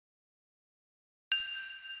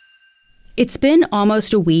It's been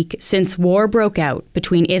almost a week since war broke out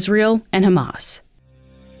between Israel and Hamas.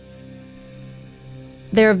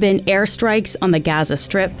 There have been airstrikes on the Gaza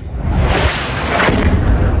Strip,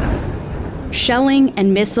 shelling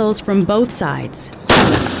and missiles from both sides,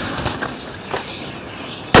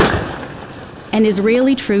 and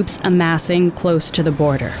Israeli troops amassing close to the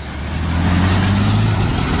border.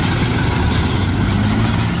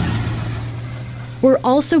 We're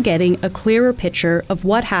also getting a clearer picture of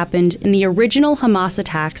what happened in the original Hamas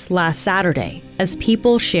attacks last Saturday as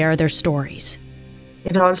people share their stories.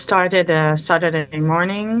 It all started Saturday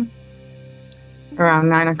morning. Around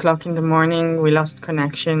 9 o'clock in the morning, we lost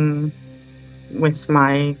connection with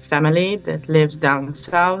my family that lives down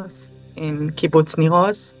south in Kibbutz Nir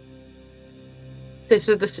Oz. This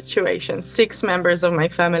is the situation. 6 members of my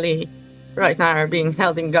family right now are being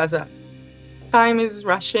held in Gaza. Time is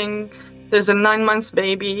rushing. There's a 9-month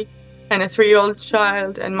baby and a 3-year-old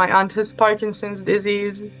child, and my aunt has Parkinson's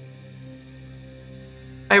disease.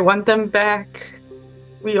 I want them back.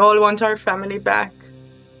 We all want our family back.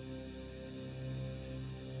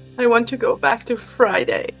 I want to go back to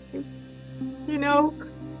Friday. You know,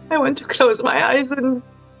 I want to close my eyes and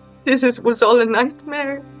was all a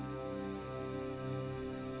nightmare.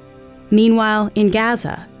 Meanwhile, in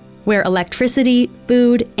Gaza, where electricity,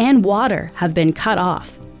 food, and water have been cut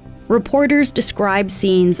off, reporters describe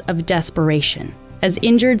scenes of desperation as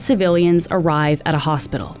injured civilians arrive at a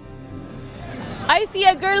hospital. I see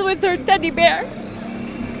a girl with her teddy bear.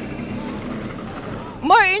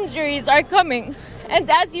 More injuries are coming. And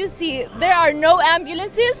as you see, there are no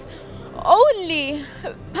ambulances, only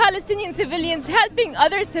Palestinian civilians helping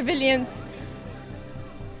other civilians.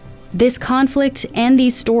 This conflict and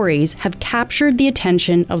these stories have captured the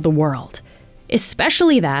attention of the world,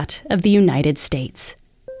 especially that of the United States.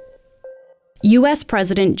 U.S.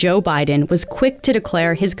 President Joe Biden was quick to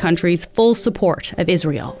declare his country's full support of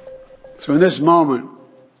Israel. So in this moment,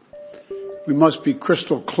 we must be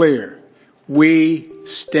crystal clear. We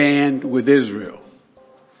stand with Israel.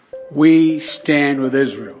 We stand with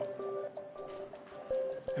Israel.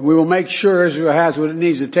 And we will make sure Israel has what it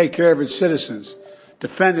needs to take care of its citizens,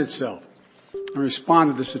 defend itself, and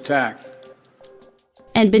respond to this attack.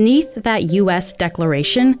 And beneath that U.S.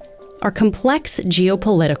 declaration are complex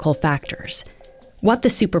geopolitical factors. What the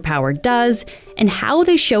superpower does and how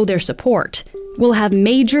they show their support will have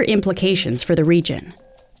major implications for the region.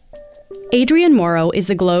 Adrian Morrow is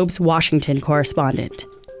the Globe's Washington correspondent.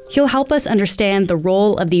 He'll help us understand the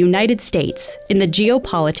role of the United States in the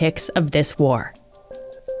geopolitics of this war.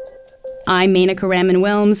 I'm Menaka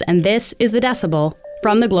Raman-Wilms, and this is The Decibel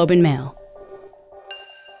from the Globe and Mail.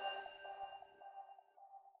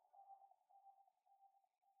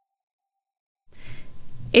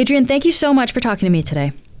 Adrian, thank you so much for talking to me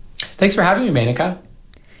today. Thanks for having me, Menaka.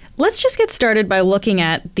 Let's just get started by looking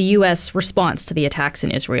at the U.S. response to the attacks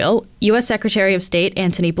in Israel. U.S. Secretary of State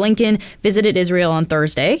Antony Blinken visited Israel on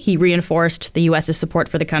Thursday. He reinforced the U.S.'s support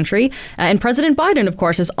for the country. And President Biden, of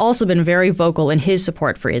course, has also been very vocal in his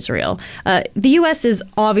support for Israel. The U.S. is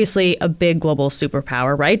obviously a big global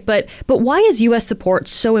superpower, right? But why is U.S. support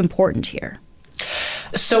so important here?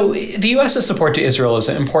 So the U.S.'s support to Israel is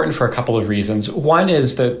important for a couple of reasons. One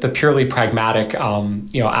is the purely pragmatic,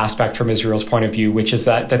 aspect from Israel's point of view, which is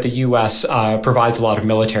that the U.S. Provides a lot of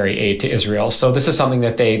military aid to Israel. So this is something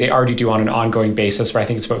that they already do on an ongoing basis, where I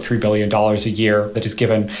think it's about $3 billion a year that is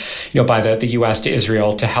given, by the U.S. to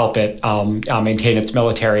Israel to help it maintain its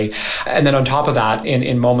military. And then on top of that,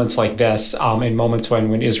 in moments like this, in moments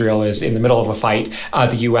when Israel is in the middle of a fight,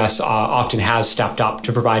 the U.S. Often has stepped up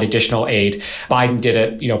to provide additional aid. Biden did it,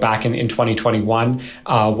 back in 2021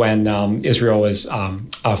 when Israel was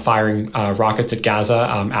firing rockets at Gaza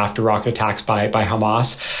after rocket attacks by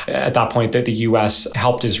Hamas. At that point, that the U.S.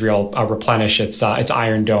 helped Israel replenish its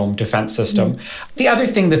Iron Dome defense system. Mm-hmm. The other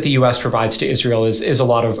thing that the U.S. provides to Israel is a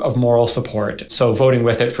lot of moral support. So voting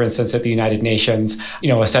with it, for instance, at the United Nations,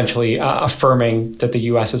 essentially affirming that the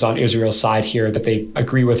U.S. is on Israel's side here, that they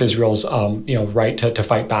agree with Israel's right to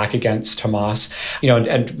fight back against Hamas.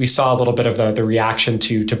 And we saw a little bit of the reaction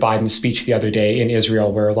to Biden's speech the other day in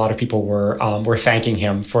Israel, where a lot of people were thanking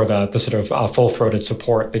him for the sort of full-throated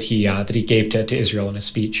support that he gave to Israel in his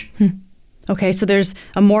speech. Okay, so there's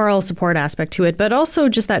a moral support aspect to it, but also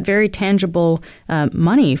just that very tangible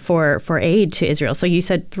money for aid to Israel. So you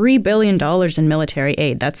said $3 billion in military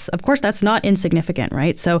aid. That's not insignificant,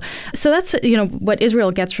 right? So that's what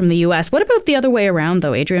Israel gets from the U.S. What about the other way around,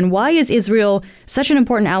 though, Adrian? Why is Israel such an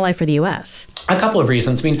important ally for the U.S.? A couple of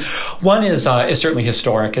reasons. I mean, one is certainly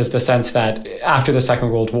historic, is the sense that after the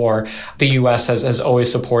Second World War, the U.S. has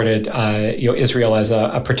always supported Israel as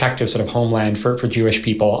a protective sort of homeland for Jewish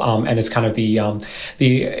people, and it's kind of the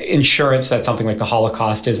insurance that something like the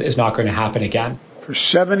Holocaust is not going to happen again. For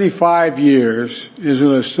 75 years,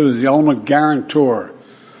 Israel has stood as the ultimate guarantor of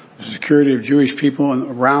the security of Jewish people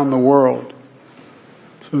around the world,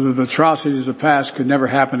 so that the atrocities of the past could never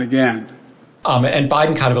happen again. And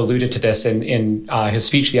Biden kind of alluded to this in his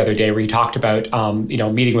speech the other day, where he talked about,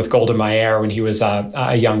 meeting with Golda Meir when he was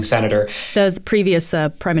a young senator. That was the previous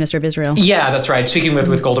Prime Minister of Israel. Yeah, that's right. Speaking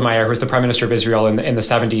with Golda Meir, who was the Prime Minister of Israel in the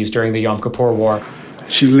 70s during the Yom Kippur War.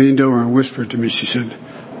 She leaned over and whispered to me, she said,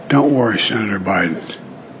 "Don't worry, Senator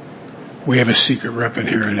Biden. We have a secret rep in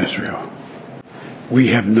here in Israel. We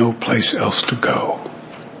have no place else to go."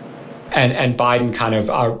 And Biden kind of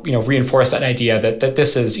reinforced that idea that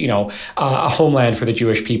this is a homeland for the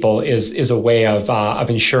Jewish people is a way of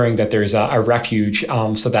ensuring that there's a refuge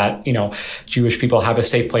so that Jewish people have a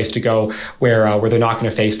safe place to go where they're not going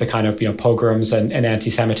to face the kind of pogroms and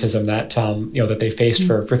anti-Semitism that that they faced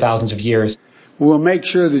for thousands of years. We will make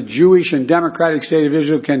sure the Jewish and democratic state of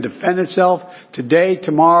Israel can defend itself today,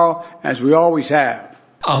 tomorrow, as we always have.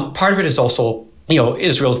 Part of it is also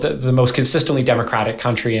Israel's the most consistently democratic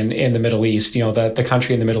country in the Middle East, the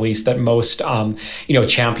country in the Middle East that most,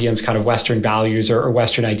 champions kind of Western values or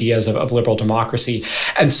Western ideas of liberal democracy.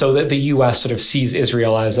 And so that the U.S. sort of sees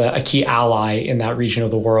Israel as a key ally in that region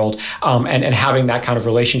of the world. And having that kind of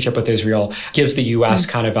relationship with Israel gives the U.S.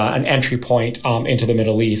 kind of an entry point into the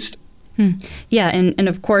Middle East. Yeah, and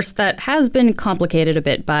of course that has been complicated a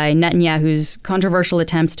bit by Netanyahu's controversial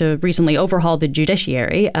attempts to recently overhaul the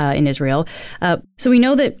judiciary in Israel. So we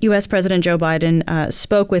know that U.S. President Joe Biden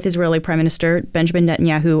spoke with Israeli Prime Minister Benjamin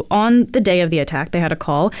Netanyahu on the day of the attack. They had a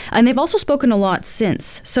call, and they've also spoken a lot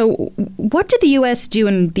since. So what did the U.S. do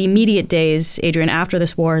in the immediate days, Adrian, after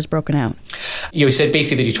this war has broken out? He said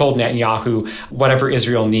basically that he told Netanyahu, whatever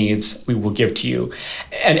Israel needs, we will give to you.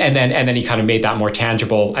 And then he kind of made that more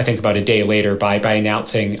tangible, I think, about a day later by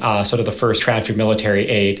announcing sort of the first tranche of military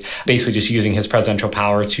aid, basically just using his presidential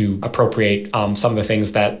power to appropriate some of the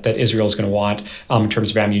things that Israel is going to want in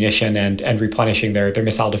terms of ammunition and replenishing their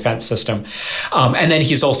missile defense system. And then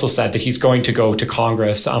he's also said that he's going to go to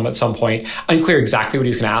Congress at some point. Unclear exactly what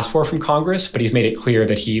he's going to ask for from Congress, but he's made it clear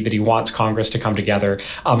that he wants Congress to come together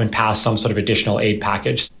and pass some sort of additional aid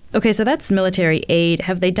package. Okay, so that's military aid.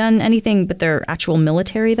 Have they done anything but their actual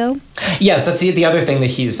military, though? Yes, that's the other thing that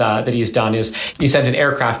he's done is he sent an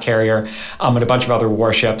aircraft carrier and a bunch of other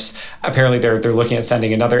warships. Apparently, they're looking at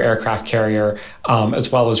sending another aircraft carrier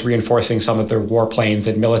as well as reinforcing some of their warplanes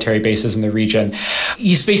and military bases in the region.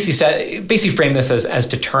 He's basically framed this as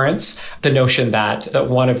deterrence. The notion that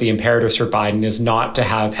one of the imperatives for Biden is not to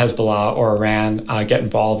have Hezbollah or Iran get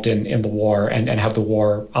involved in the war and have the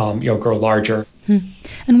war grow larger.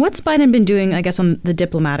 And what's Biden been doing, I guess, on the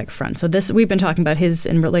diplomatic front? So we've been talking about his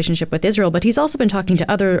in relationship with Israel, but he's also been talking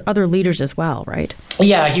to other leaders as well, right?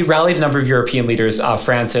 Yeah, he rallied a number of European leaders,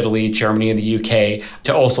 France, Italy, Germany, and the UK,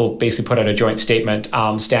 to also basically put out a joint statement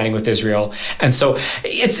standing with Israel. And so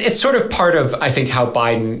it's sort of part of, I think, how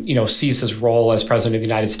Biden, sees his role as president of the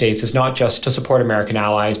United States is not just to support American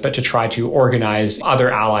allies, but to try to organize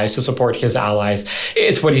other allies to support his allies.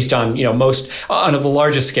 It's what he's done, most on the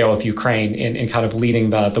largest scale with Ukraine in kind of leading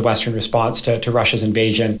the Western response to Russia's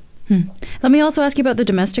invasion. Let me also ask you about the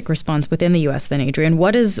domestic response within the U.S. then, Adrian.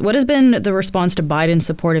 What has been the response to Biden's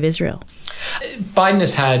support of Israel? Biden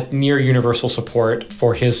has had near universal support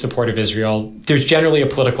for his support of Israel. There's generally a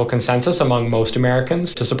political consensus among most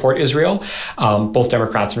Americans to support Israel. Both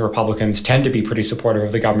Democrats and Republicans tend to be pretty supportive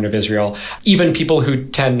of the government of Israel. Even people who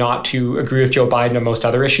tend not to agree with Joe Biden on most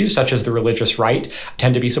other issues, such as the religious right,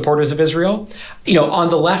 tend to be supporters of Israel. On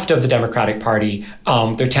the left of the Democratic Party,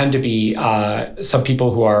 there tend to be some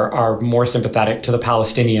people who are more sympathetic to the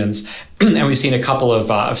Palestinians. And we've seen a couple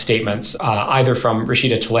of statements, either from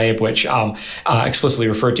Rashida Tlaib, which explicitly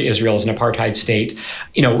referred to Israel as an apartheid state.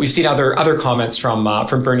 We've seen other comments from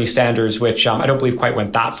Bernie Sanders, which I don't believe quite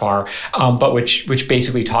went that far, but which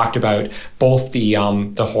basically talked about both the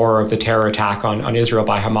horror of the terror attack on Israel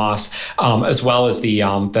by Hamas, as well as the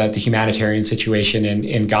humanitarian situation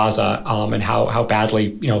in Gaza and how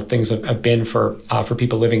badly things have been for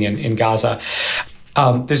people living in Gaza.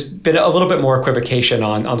 There's been a little bit more equivocation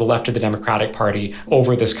on the left of the Democratic Party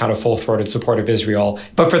over this kind of full-throated support of Israel.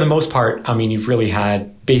 But for the most part, I mean, you've really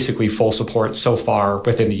had basically full support so far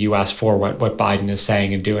within the U.S. for what Biden is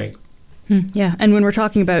saying and doing. Yeah, and when we're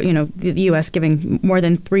talking about, the U.S. giving more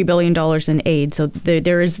than $3 billion in aid, so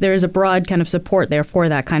there is a broad kind of support there for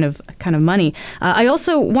that kind of money. I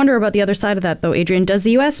also wonder about the other side of that, though, Adrian. Does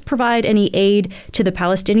the U.S. provide any aid to the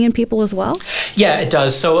Palestinian people as well? Yeah, it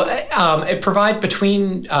does. So it provides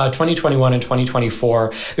between 2021 and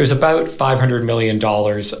 2024, there's about $500 million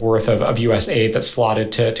worth of U.S. aid that's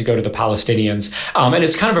slotted to go to the Palestinians. And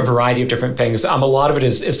it's kind of a variety of different things. A lot of it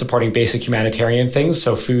is supporting basic humanitarian things,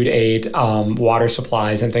 so food aid, water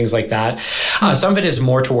supplies and things like that. Some of it is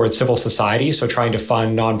more towards civil society, so trying to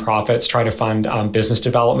fund nonprofits, trying to fund business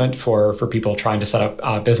development for people trying to set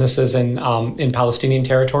up businesses in Palestinian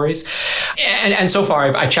territories. And so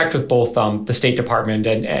far, I checked with both the State Department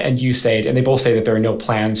and USAID, and they both say that there are no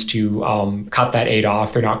plans to cut that aid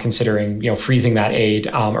off. They're not considering freezing that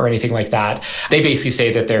aid or anything like that. They basically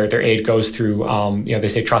say that their aid goes through, they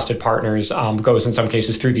say trusted partners, goes in some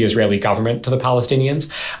cases through the Israeli government to the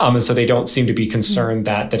Palestinians. And so they don't seem to be concerned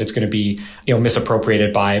that it's going to be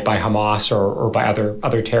misappropriated by Hamas or by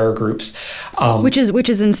other terror groups, which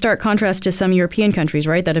is in stark contrast to some European countries,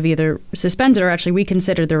 right, that have either suspended or actually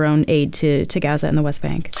reconsidered their own aid to Gaza and the West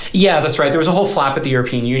Bank. Yeah, that's right. There was a whole flap at the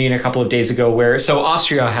European Union a couple of days ago where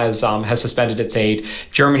Austria has suspended its aid.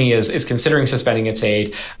 Germany is considering suspending its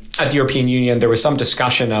aid. At the European Union, there was some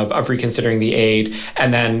discussion of reconsidering the aid,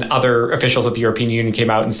 and then other officials at the European Union came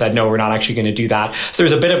out and said, no, we're not actually going to do that. So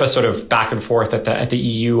there's a bit of a sort of back and forth at the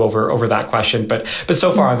EU over that question. But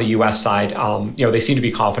so far on the U.S. side, they seem to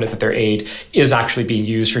be confident that their aid is actually being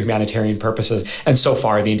used for humanitarian purposes. And so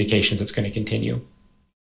far, the indications it's going to continue.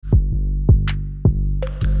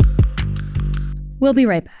 We'll be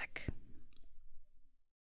right back.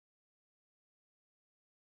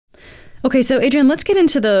 Okay, so Adrian, let's get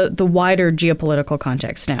into the wider geopolitical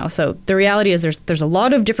context now. So the reality is there's a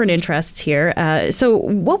lot of different interests here. So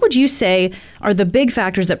what would you say are the big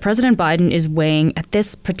factors that President Biden is weighing at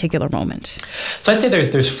this particular moment? So I'd say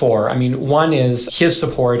there's four. I mean, one is his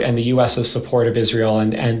support and the U.S.'s support of Israel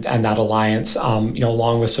and that alliance,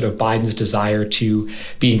 along with sort of Biden's desire to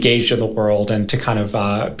be engaged in the world and to kind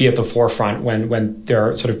of be at the forefront when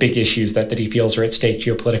there are sort of big issues that he feels are at stake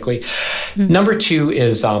geopolitically. Mm-hmm. Number two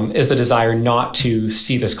is the desire not to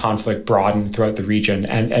see this conflict broaden throughout the region,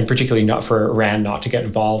 and particularly not for Iran not to get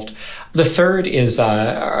involved. The third is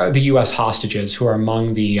the U.S. hostages, who are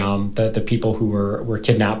among the people who were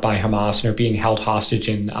kidnapped by Hamas and are being held hostage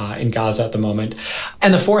in Gaza at the moment.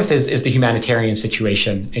 And the fourth is the humanitarian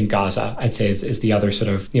situation in Gaza, I'd say, is the other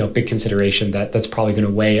sort of big consideration that's probably going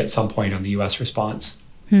to weigh at some point on the U.S. response.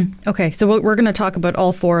 Okay, so we're going to talk about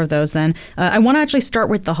all four of those then. I want to actually start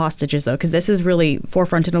with the hostages, though, because this is really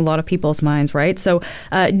forefront in a lot of people's minds, right? So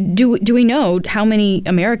do we know how many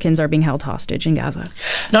Americans are being held hostage in Gaza?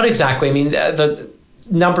 Not exactly. I mean, the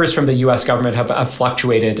numbers from the U.S. government have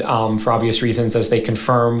fluctuated for obvious reasons as they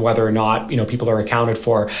confirm whether or not people are accounted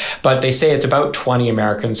for. But they say it's about 20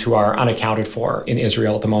 Americans who are unaccounted for in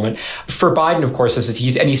Israel at the moment. For Biden, of course,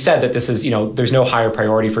 he said that this is there's no higher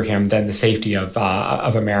priority for him than the safety of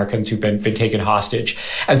Americans who've been taken hostage,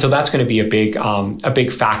 and so that's going to be a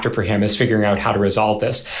big factor for him, is figuring out how to resolve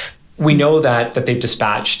this. We know that they've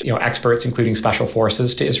dispatched experts, including special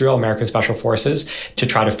forces, to Israel, American special forces, to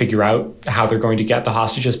try to figure out how they're going to get the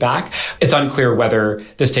hostages back. It's unclear whether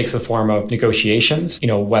this takes the form of negotiations,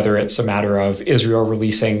 whether it's a matter of Israel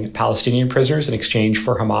releasing Palestinian prisoners in exchange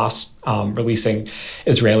for Hamas releasing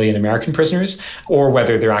Israeli and American prisoners, or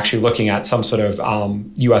whether they're actually looking at some sort of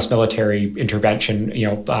U.S. military intervention,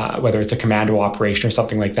 whether it's a commando operation or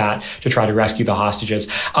something like that, to try to rescue the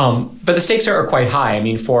hostages. But the stakes are quite high. I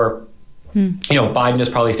mean, Biden is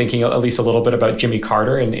probably thinking at least a little bit about Jimmy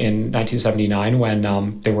Carter in 1979 when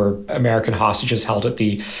there were American hostages held at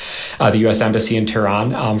the U.S. Embassy in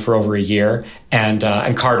Tehran for over a year. And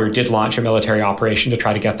Carter did launch a military operation to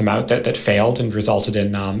try to get them out that failed and resulted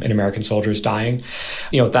in American soldiers dying.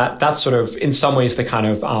 That's sort of, in some ways, the kind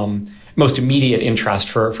of most immediate interest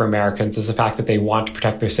for Americans is the fact that they want to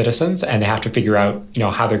protect their citizens, and they have to figure out,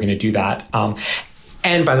 how they're going to do that.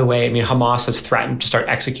 And by the way, I mean, Hamas has threatened to start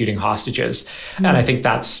executing hostages. Mm-hmm. And I think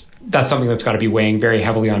that's something that's got to be weighing very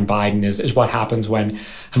heavily on Biden is what happens when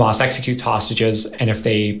Hamas executes hostages, and if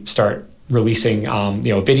they start releasing,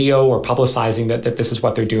 video or publicizing that this is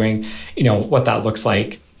what they're doing, what that looks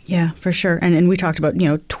like. Yeah, for sure. And we talked about,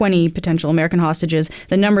 20 potential American hostages.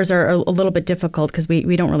 The numbers are a little bit difficult because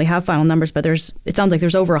we don't really have final numbers, but it sounds like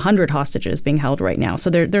there's over 100 hostages being held right now. So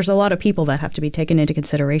there's a lot of people that have to be taken into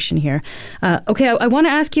consideration here. Okay, I want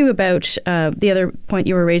to ask you about the other point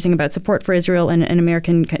you were raising about support for Israel and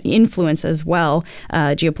American influence as well,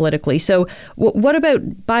 geopolitically. So what about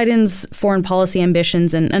Biden's foreign policy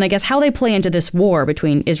ambitions and I guess how they play into this war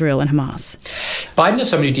between Israel and Hamas? Biden is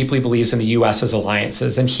somebody who deeply believes in the U.S. as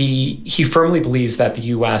alliances, and he firmly believes that the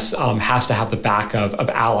U.S. Has to have the back of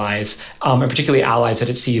allies, and particularly allies that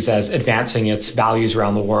it sees as advancing its values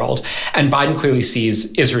around the world. And Biden clearly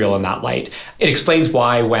sees Israel in that light. It explains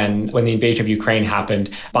why when the invasion of Ukraine happened,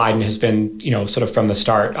 Biden has been, sort of from the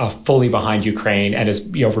start, fully behind Ukraine and has,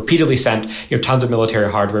 repeatedly sent, tons of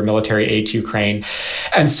military hardware, military aid to Ukraine.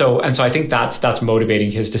 And so I think that's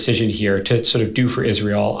motivating his decision here to sort of do for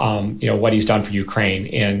Israel, what he's done for Ukraine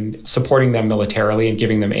in supporting them militarily and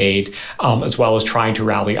giving them aid, as well as trying to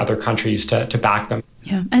rally other countries to back them.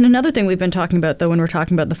 Yeah. And another thing we've been talking about, though, when we're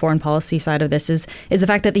talking about the foreign policy side of this is the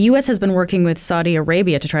fact that the U.S. has been working with Saudi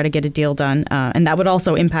Arabia to try to get a deal done. And that would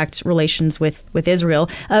also impact relations with Israel.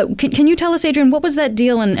 Can you tell us, Adrian, what was that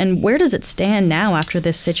deal and where does it stand now after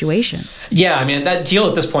this situation? Yeah, I mean, that deal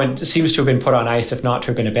at this point seems to have been put on ice, if not to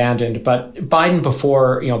have been abandoned. But Biden,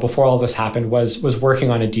 before all this happened, was working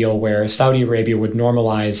on a deal where Saudi Arabia would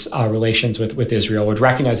normalize relations with Israel, would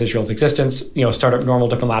recognize Israel's existence, start up normal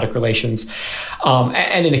diplomatic relations.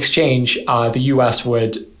 And in exchange, the U.S.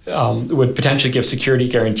 would potentially give security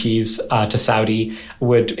guarantees to Saudi,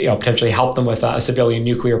 would potentially help them with a civilian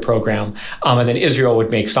nuclear program, and then Israel would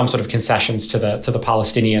make some sort of concessions to the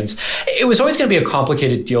Palestinians. It was always going to be a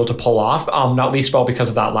complicated deal to pull off, not least of all because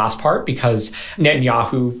of that last part, because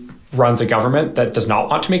Netanyahu runs a government that does not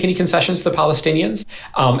want to make any concessions to the Palestinians.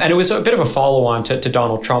 And it was a bit of a follow-on to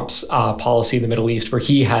Donald Trump's policy in the Middle East, where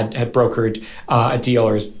he had brokered a deal,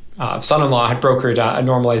 or his son-in-law had brokered a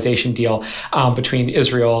normalization deal between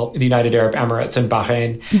Israel, the United Arab Emirates, and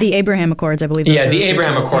Bahrain. The Abraham Accords, I believe. Yeah, the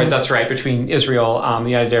Abraham Accords, that's right, between Israel, the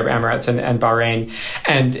United Arab Emirates, and Bahrain.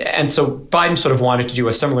 And so Biden sort of wanted to do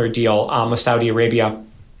a similar deal with Saudi Arabia.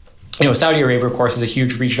 Saudi Arabia, of course, is a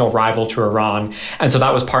huge regional rival to Iran. And so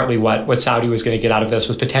that was partly what Saudi was going to get out of this,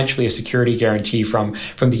 was potentially a security guarantee from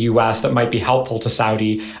the U.S. that might be helpful to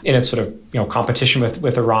Saudi in its sort of, competition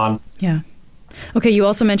with Iran. Yeah. Okay, you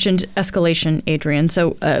also mentioned escalation, Adrian.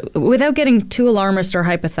 So without getting too alarmist or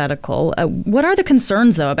hypothetical, what are the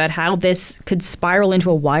concerns, though, about how this could spiral into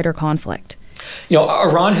a wider conflict?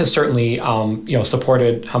 Iran has certainly,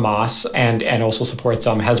 supported Hamas and also supports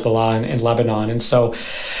Hezbollah in Lebanon. And so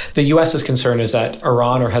the U.S.'s concern is that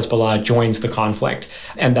Iran or Hezbollah joins the conflict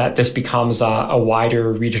and that this becomes a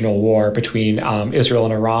wider regional war between Israel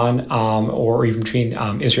and Iran, or even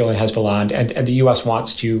between Israel and Hezbollah. And the U.S.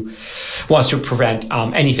 wants to prevent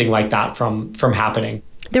anything like that from happening.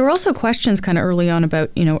 There were also questions kind of early on about,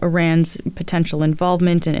 Iran's potential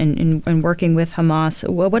involvement in working with Hamas.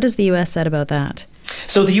 What has the U.S. said about that?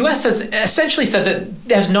 So the U.S. has essentially said that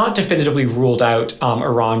it has not definitively ruled out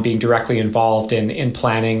Iran being directly involved in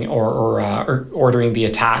planning or ordering the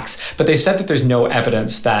attacks, but they said that there's no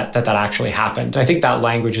evidence that actually happened. I think that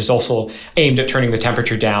language is also aimed at turning the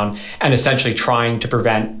temperature down and essentially trying to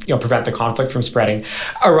prevent the conflict from spreading.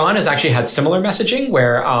 Iran has actually had similar messaging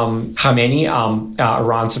where Khamenei,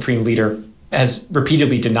 Iran's supreme leader, has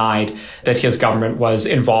repeatedly denied that his government was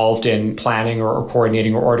involved in planning or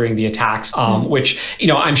coordinating or ordering the attacks, which,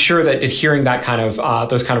 I'm sure that hearing that kind of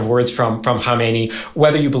those kind of words from Khamenei,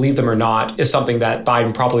 whether you believe them or not, is something that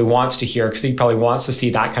Biden probably wants to hear, because he probably wants to see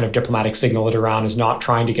that kind of diplomatic signal that Iran is not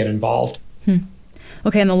trying to get involved.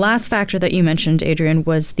 Okay, and the last factor that you mentioned, Adrian,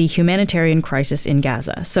 was the humanitarian crisis in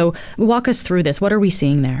Gaza. So walk us through this. What are we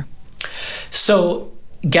seeing there? So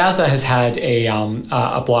Gaza has had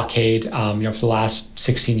a blockade, for the last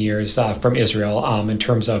 16 years from Israel, in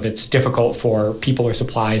terms of it's difficult for people or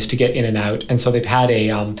supplies to get in and out, and so they've had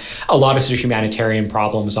a lot of sort of humanitarian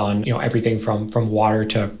problems on everything from water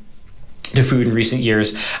to food in recent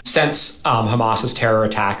years. Since Hamas's terror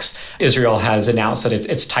attacks, Israel has announced that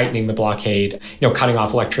it's tightening the blockade, cutting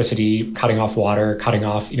off electricity, cutting off water, cutting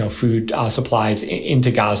off food supplies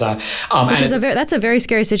into Gaza. Which is that's a very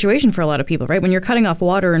scary situation for a lot of people, right? When you're cutting off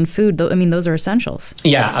water and food, those are essentials.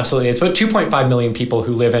 Yeah, absolutely. It's about 2.5 million people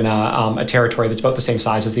who live in a territory that's about the same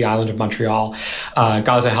size as the island of Montreal.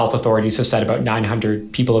 Gaza health authorities have said about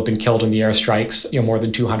 900 people have been killed in the airstrikes. More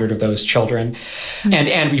than 200 of those children,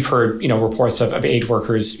 and we've heard reports of aid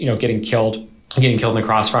workers, getting killed in the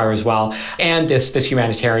crossfire as well. And this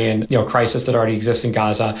humanitarian, crisis that already exists in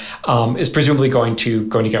Gaza is presumably going to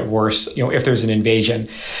get worse, if there's an invasion.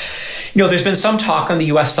 There's been some talk on the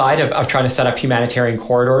U.S. side of trying to set up humanitarian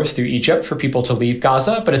corridors through Egypt for people to leave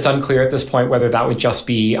Gaza, but it's unclear at this point whether that would just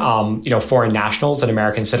be, foreign nationals and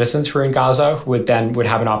American citizens who are in Gaza who would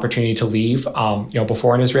have an opportunity to leave,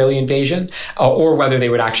 before an Israeli invasion, or whether they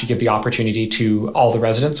would actually give the opportunity to all the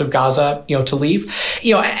residents of Gaza, to leave.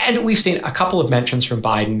 And we've seen a couple of mentions from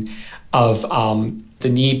Biden of the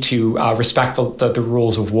need to respect the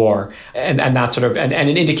rules of war, and that sort of and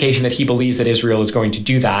an indication that he believes that Israel is going to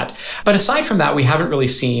do that. But aside from that, we haven't really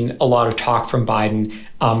seen a lot of talk from Biden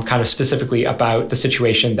kind of specifically about the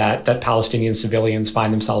situation that Palestinian civilians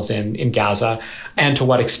find themselves in Gaza, and to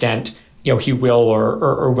what extent he will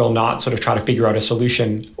or will not sort of try to figure out a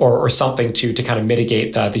solution or something to kind of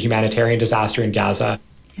mitigate the humanitarian disaster in Gaza.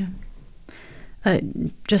 Yeah.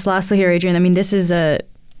 Just lastly here, Adrian, I mean, this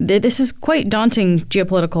is quite daunting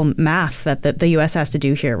geopolitical math that the U.S. has to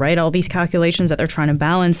do here, right? All these calculations that they're trying to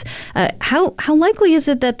balance. How likely is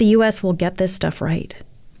it that the U.S. will get this stuff right?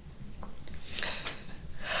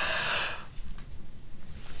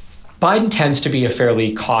 Biden tends to be a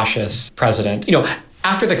fairly cautious president.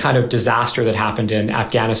 After the kind of disaster that happened in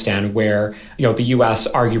Afghanistan, where the U.S.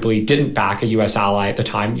 arguably didn't back a U.S. ally at the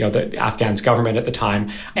time, the Afghan government at the time,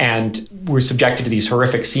 and were subjected to these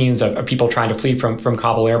horrific scenes of people trying to flee from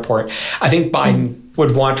Kabul airport, I think Biden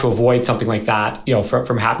would want to avoid something like that,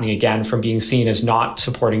 from happening again, from being seen as not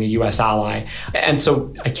supporting a U.S. ally. And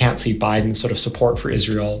so I can't see Biden's sort of support for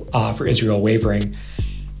Israel wavering.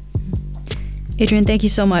 Adrian, thank you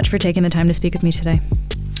so much for taking the time to speak with me today.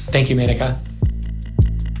 Thank you, Menaka.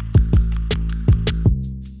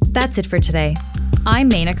 That's it for today. I'm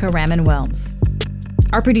Menaka Raman-Welms.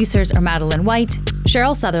 Our producers are Madeline White,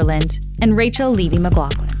 Cheryl Sutherland, and Rachel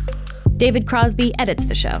Levy-McLaughlin. David Crosby edits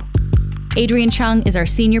the show. Adrian Chung is our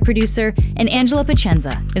senior producer, and Angela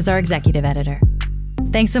Pacenza is our executive editor.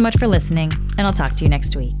 Thanks so much for listening, and I'll talk to you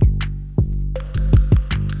next week.